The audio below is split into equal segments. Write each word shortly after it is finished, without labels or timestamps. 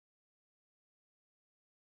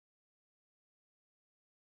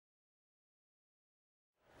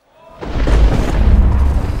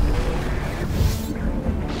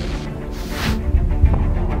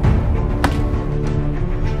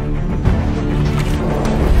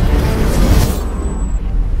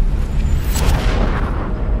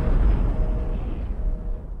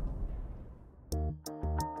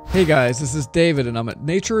Hey guys, this is David and I'm at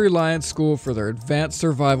Nature Reliance School for their advanced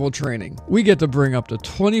survival training. We get to bring up to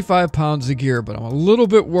 25 pounds of gear, but I'm a little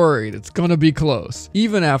bit worried it's gonna be close,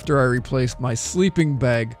 even after I replaced my sleeping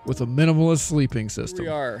bag with a minimalist sleeping system.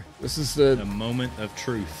 Here we are. This is the moment of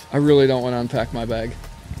truth. I really don't want to unpack my bag.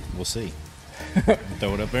 We'll see.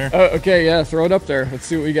 Throw it up there? Okay, yeah, throw it up there. Let's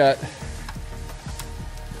see what we got.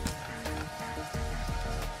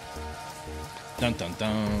 Dun dun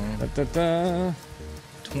dun. Da, da, da.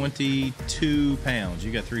 22 pounds.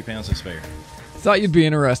 You got 3 pounds to spare. Thought you'd be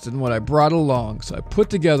interested in what I brought along, so I put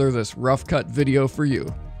together this rough cut video for you.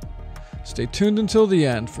 Stay tuned until the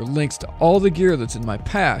end for links to all the gear that's in my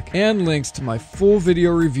pack and links to my full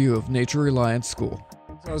video review of Nature Reliance School.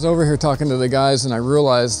 So I was over here talking to the guys and I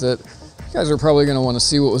realized that you guys are probably going to want to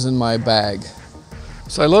see what was in my bag.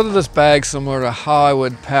 So I loaded this bag similar to how I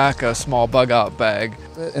would pack a small bug out bag.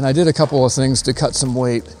 And I did a couple of things to cut some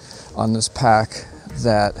weight on this pack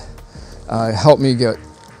that helped me get,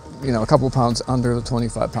 a couple pounds under the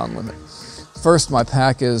 25 pound limit. First, my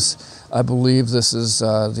pack is, I believe this is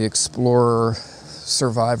the Explorer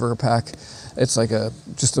Survivor pack. It's like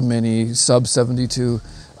just a mini sub 72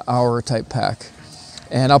 hour type pack.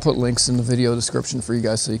 And I'll put links in the video description for you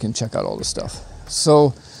guys so you can check out all this stuff.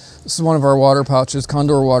 So this is one of our water pouches.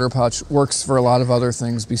 Condor water pouch works for a lot of other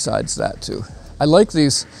things besides that too. I like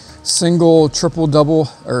these single, triple, double,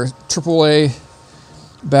 or AAA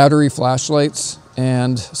battery flashlights,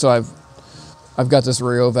 and so I've got this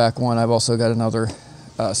Rayovac one. I've also got another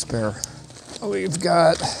spare. We've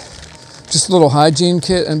got just a little hygiene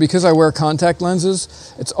kit, and because I wear contact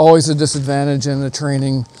lenses, it's always a disadvantage in a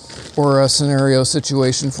training or a scenario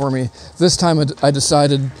situation for me. This time I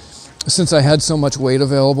decided, since I had so much weight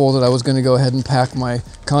available, that I was going to go ahead and pack my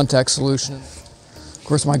contact solution. Of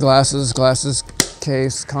course, my glasses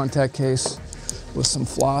case, contact case with some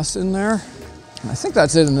floss in there. And I think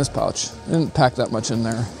that's it in this pouch. I didn't pack that much in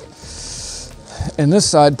there. In this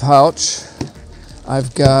side pouch,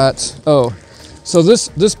 I've got, so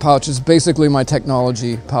this pouch is basically my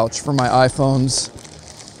technology pouch for my iPhones.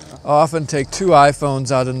 I often take 2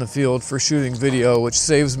 iPhones out in the field for shooting video, which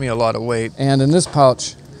saves me a lot of weight. And in this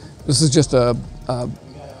pouch, this is just a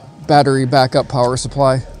battery backup power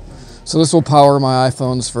supply. So this will power my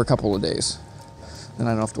iPhones for a couple of days. Then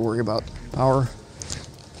I don't have to worry about power.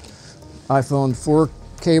 iPhone 4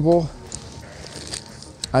 cable.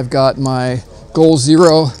 I've got my Goal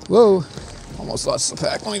Zero. Whoa, almost lost the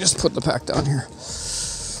pack. Let me just put the pack down here.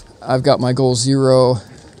 I've got my Goal Zero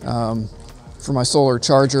for my solar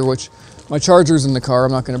charger, which my charger's in the car.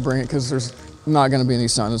 I'm not going to bring it because there's not going to be any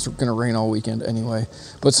sun. It's going to rain all weekend anyway.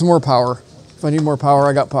 But some more power. If I need more power,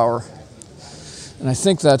 I got power. And I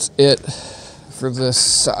think that's it for this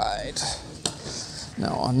side.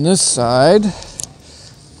 Now on this side,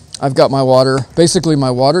 I've got my basically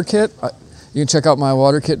my water kit. You can check out my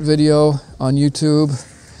water kit video on YouTube.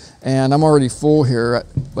 And I'm already full here.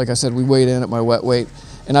 Like I said, we weighed in at my wet weight.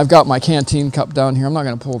 And I've got my Canteen cup down here. I'm not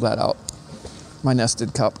going to pull that out. My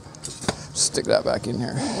nested cup. Stick that back in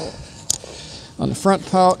here. On the front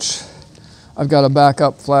pouch, I've got a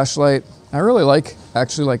backup flashlight. I really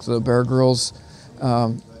actually like the Grylls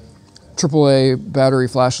AAA battery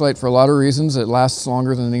flashlight for a lot of reasons. It lasts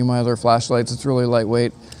longer than any of my other flashlights. It's really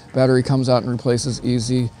lightweight. Battery comes out and replaces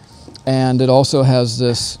easy. And it also has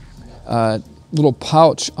this little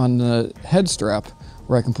pouch on the head strap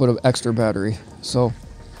where I can put an extra battery. So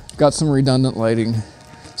got some redundant lighting.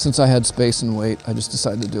 Since I had space and weight, I just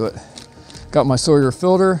decided to do it. Got my Sawyer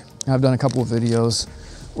filter. I've done a couple of videos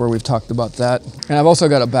where we've talked about that. And I've also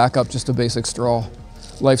got a backup, just a basic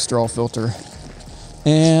life straw filter.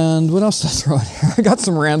 And what else did I throw in here? I got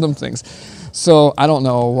some random things. So I don't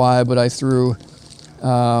know why, but I threw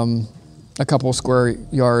a couple square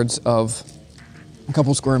meters of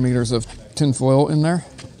tin foil in there,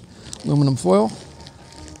 aluminum foil.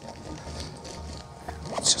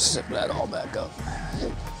 Let's just zip that all back up.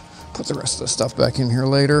 Put the rest of the stuff back in here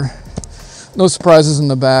later. No surprises in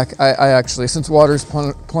the back. I actually, since water's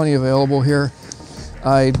plenty available here,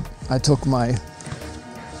 I took my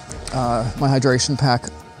my hydration pack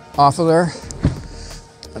off of there.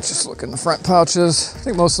 Let's just look in the front pouches. I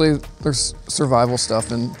think mostly there's survival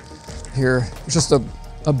stuff in here. It's just a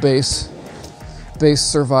base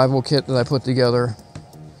survival kit that I put together.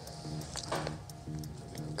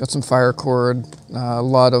 Got some FireCord, a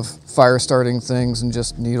lot of fire starting things and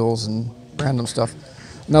just needles and random stuff.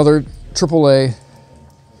 Another AAA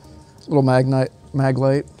little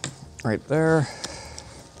MagLight right there.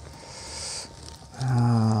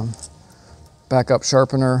 Backup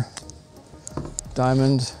sharpener,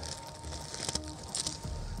 diamond.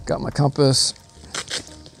 Got my compass.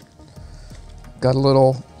 Got a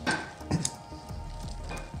little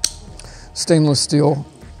stainless steel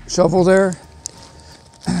shovel there,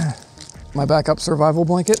 my backup survival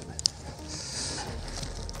blanket.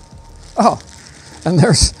 Oh, and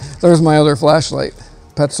there's my other flashlight,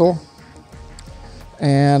 Petzl.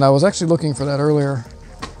 And I was actually looking for that earlier.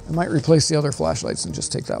 I might replace the other flashlights and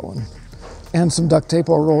just take that one. And some duct tape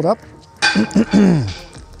all rolled up.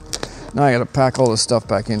 Now I gotta pack all this stuff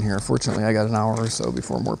back in here. Fortunately, I got an hour or so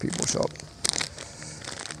before more people show up.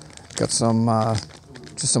 Got some,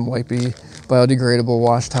 just some wipey, biodegradable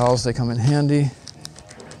wash towels. They come in handy.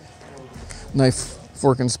 Knife,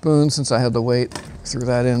 fork, and spoon, since I had to wait. Threw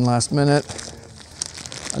that in last minute.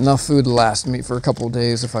 Enough food to last me for a couple of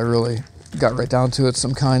days if I really got right down to it.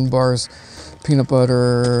 Some Kind bars, peanut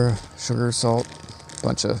butter, sugar, salt,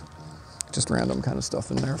 bunch of just random kind of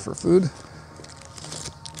stuff in there for food.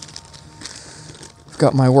 I've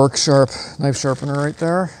got my WorkSharp knife sharpener right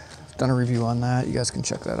there. Done a review on that. You guys can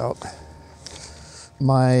check that out.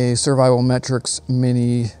 My Survival Metrics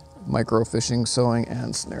mini micro fishing, sewing,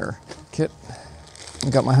 and snare kit. I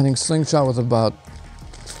got my hunting SlingShot with about,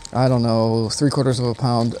 I don't know, 3/4 of a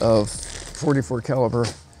pound of 44 caliber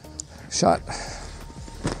shot.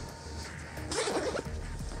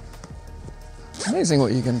 It's amazing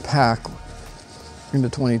what you can pack into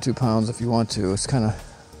 22 pounds if you want to. It's kind of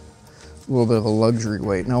a little bit of a luxury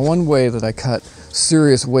weight. Now, one way that I cut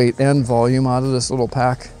serious weight and volume out of this little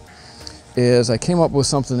pack is I came up with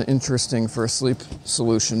something interesting for a sleep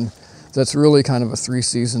solution that's really kind of a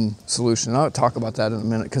 3-season solution. I'll talk about that in a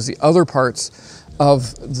minute because the other parts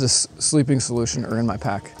of this sleeping solution are in my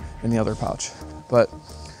pack in the other pouch. But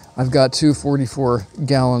I've got two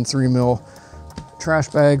 44-gallon 3mm trash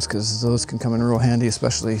bags because those can come in real handy,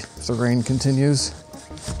 especially if the rain continues.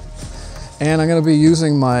 And I'm going to be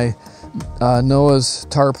using my Noah's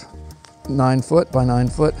tarp 9-foot by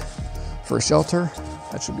 9-foot for a shelter.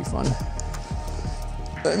 That should be fun.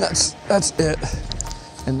 And that's it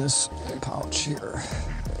in this pouch here.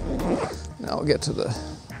 Now we'll get to the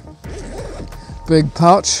big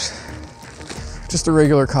pouch. Just a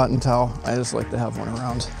regular cotton towel. I just like to have one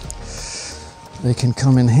around. They can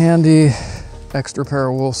come in handy. Extra pair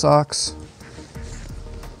of wool socks.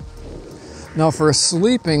 Now for a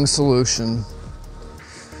sleeping solution,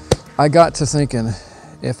 I got to thinking,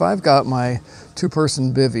 if I've got my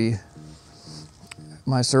 2-person bivvy,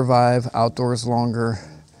 my Survive Outdoors Longer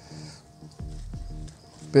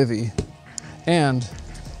bivvy, and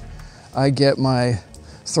I get my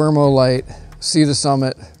Thermolite Sea to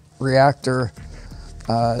Summit Reactor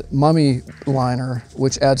mummy liner,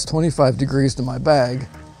 which adds 25 degrees to my bag,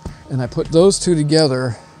 and I put those two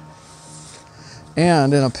together,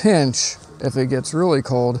 and in a pinch, if it gets really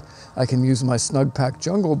cold, I can use my Snug Pack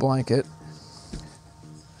Jungle blanket.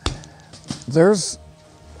 There's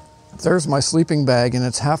my sleeping bag, and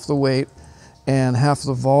it's half the weight and half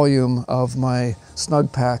the volume of my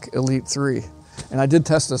Snug Pack Elite 3. And I did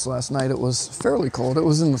test this last night. It was fairly cold. It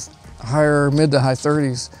was in the mid to high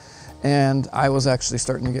 30s, and I was actually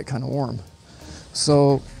starting to get kind of warm.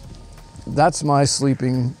 So that's my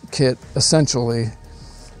sleeping kit, essentially.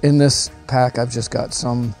 In this pack, I've just got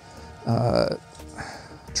some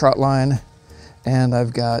trot line, and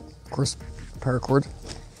I've got, of course, paracord.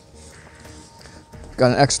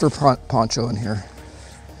 Got an extra poncho in here.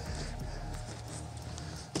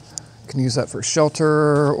 Can use that for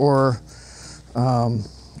shelter, or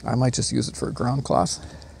I might just use it for a ground cloth.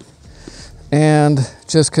 And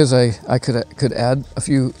just because I could add a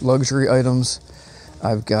few luxury items,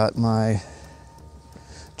 I've got my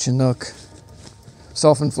Chinook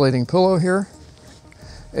self-inflating pillow here.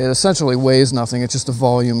 It essentially weighs nothing, it's just a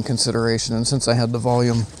volume consideration. And since I had the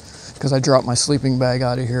volume, because I dropped my sleeping bag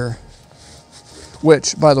out of here,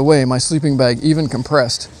 which, by the way, my sleeping bag, even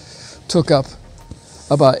compressed, took up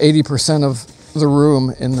about 80% of the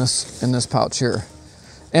room in this pouch here.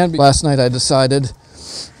 And last night I decided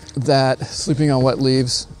that sleeping on wet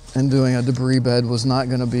leaves and doing a debris bed was not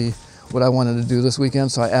going to be what I wanted to do this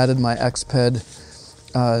weekend, so I added my Xped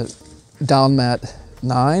Down Mat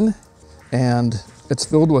 9, and it's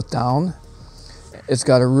filled with down. It's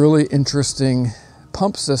got a really interesting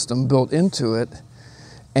pump system built into it,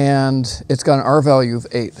 and it's got an R value of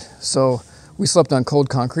 8. So we slept on cold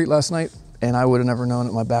concrete last night, and I would have never known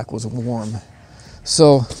that my back was warm.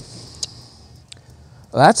 So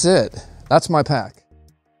that's it. That's my pack.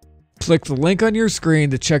 Click the link on your screen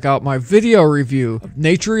to check out my video review of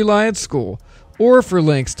Nature Reliance School, or for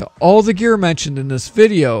links to all the gear mentioned in this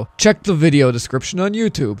video, check the video description on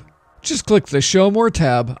YouTube. Just click the Show More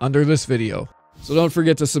tab under this video. So don't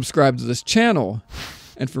forget to subscribe to this channel.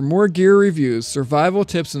 And for more gear reviews, survival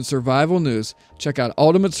tips, and survival news, check out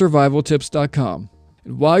ultimatesurvivaltips.com.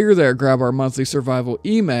 And while you're there, grab our monthly survival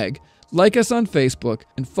e-mag. Like us on Facebook,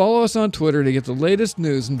 and follow us on Twitter to get the latest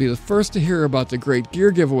news and be the first to hear about the great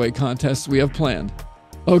gear giveaway contests we have planned.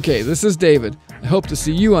 Okay, this is David. I hope to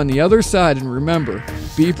see you on the other side, and remember,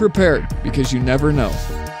 be prepared because you never know.